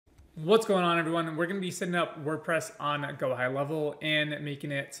What's going on, everyone? We're going to be setting up WordPress on Gohighlevel and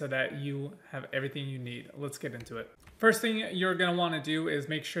making it so that you have everything you need. Let's get into it. First thing you're going to want to do is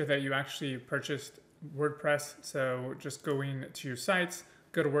make sure that you actually purchased WordPress. So just going to your sites,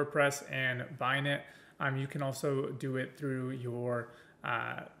 go to WordPress and buying it. You can also do it through your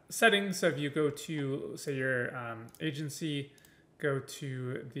settings. So if you go to, say, your agency, go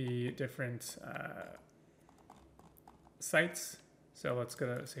to the different sites. So let's go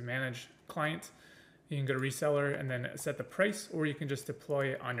to, say, manage client. You can go to reseller and then set the price, or you can just deploy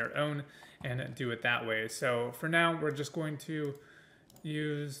it on your own and do it that way. So for now, we're just going to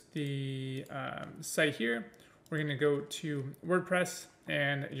use the site here. We're going to go to WordPress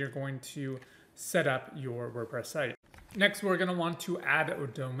and you're going to set up your WordPress site. Next, we're going to want to add a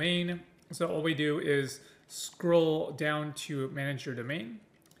domain. So all we do is scroll down to manage your domain,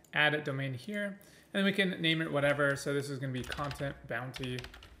 add a domain here. And we can name it whatever. So this is going to be content bounty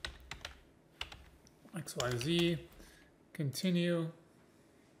XYZ. Continue.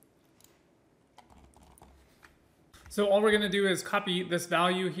 So all we're going to do is copy this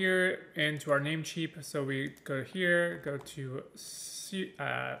value here into our Namecheap. So we go here, go to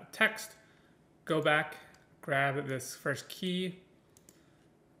text, go back, grab this first key,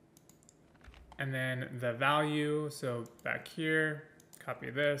 and then the value. So back here, copy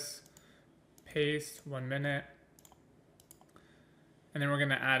this. Paste, 1 minute, and then we're going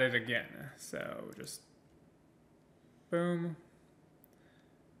to add it again. So just boom,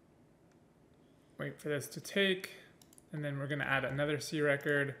 wait for this to take, and then we're going to add another C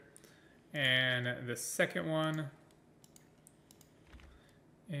record and the second one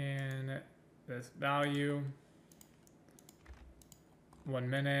and this value, 1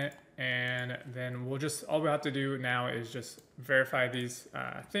 minute, and then we'll just, all we have to do now is just verify these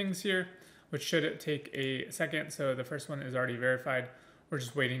things here, which should take a second. So the first one is already verified. We're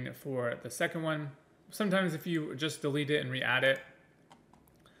just waiting for the second one. Sometimes if you just delete it and re-add it,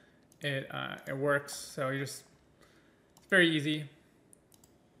 it works. So it's very easy.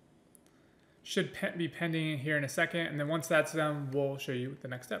 Should be pending here in a second. And then once that's done, we'll show you the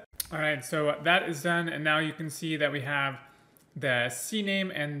next step. All right, so that is done. And now you can see that we have the C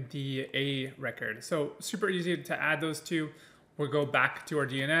name and the A record. So super easy to add those two. We'll go back to our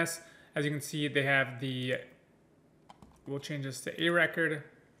DNS. As you can see, they have we'll change this to A record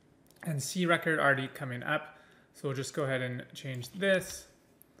and C record already coming up. So we'll just go ahead and change this,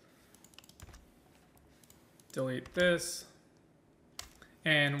 delete this,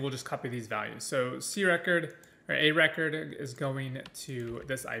 and we'll just copy these values. So C record or A record is going to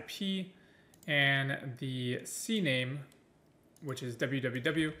this IP, and the C name, which is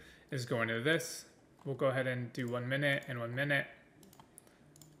www, is going to this. We'll go ahead and do 1 minute and 1 minute.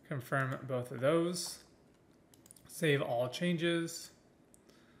 Confirm both of those. Save all changes.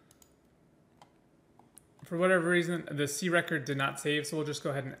 For whatever reason, the C record did not save, so we'll just go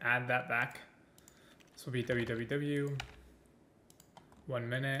ahead and add that back. This will be www, 1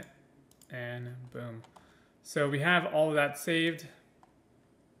 minute, and boom. So we have all of that saved.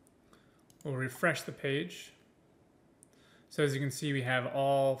 We'll refresh the page. So as you can see, we have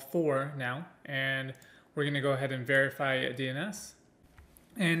all 4 now, and we're going to go ahead and verify a DNS.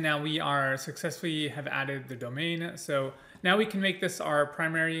 And now we are successfully have added the domain. So now we can make this our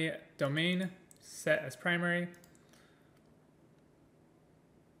primary domain, set as primary.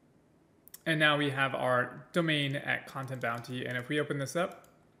 And now we have our domain at Content Bounty. And if we open this up,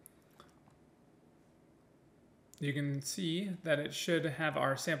 you can see that it should have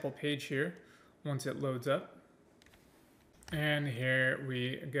our sample page here once it loads up. And here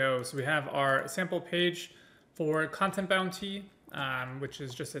we go. So we have our sample page for Content Bounty, which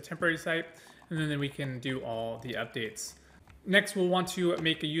is just a temporary site, and then we can do all the updates. Next, we'll want to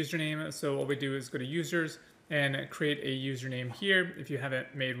make a username. So what we do is go to users and create a username here. If you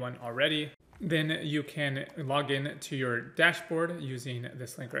haven't made one already, then you can log in to your dashboard using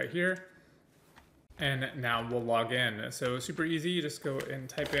this link right here. And now we'll log in. So super easy, you just go and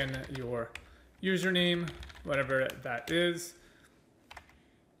type in your username, whatever that is.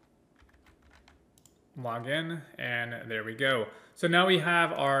 Log in, and there we go. So now we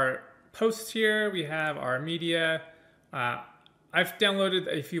have our posts here, we have our media. I've downloaded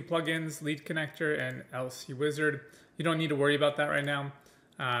a few plugins, Lead Connector and LC Wizard. You don't need to worry about that right now.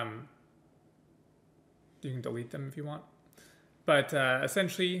 You can delete them if you want. But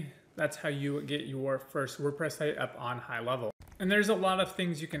essentially, that's how you get your first WordPress site up on Gohighlevel. And there's a lot of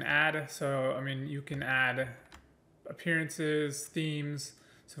things you can add. So, I mean, you can add appearances, themes.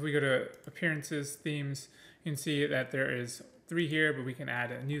 So if we go to appearances, themes, you can see that there is 3 here, but we can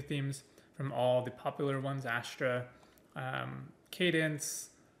add new themes from all the popular ones, Astra, Cadence,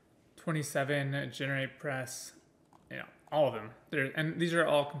 27, generate press, all of them. And these are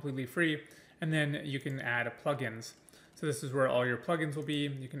all completely free. And then you can add plugins. So this is where all your plugins will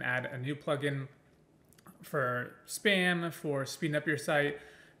be. You can add a new plugin for spam, for speeding up your site,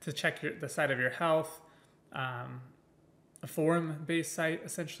 to check the site of your health, a forum-based site,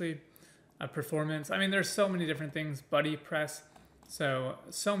 essentially, performance. I mean, there's so many different things, buddy press. So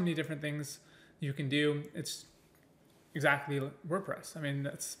many different things you can do. It's exactly WordPress. I mean,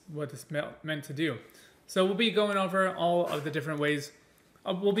 that's what it's meant to do. So we'll be going over all of the different ways.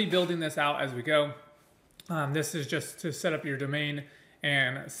 We'll be building this out as we go. This is just to set up your domain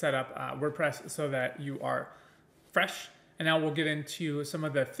and set up WordPress so that you are fresh. And now we'll get into some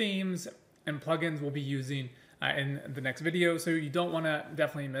of the themes and plugins we'll be using in the next video. So you don't want to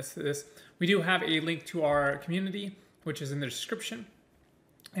definitely miss this. We do have a link to our community, which is in the description.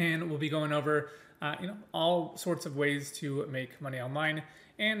 And we'll be going over all sorts of ways to make money online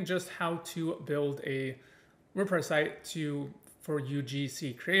and just how to build a WordPress site for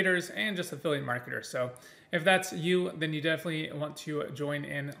UGC creators and just affiliate marketers. So if that's you, then you definitely want to join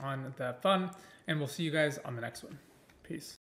in on the fun, and we'll see you guys on the next one. Peace.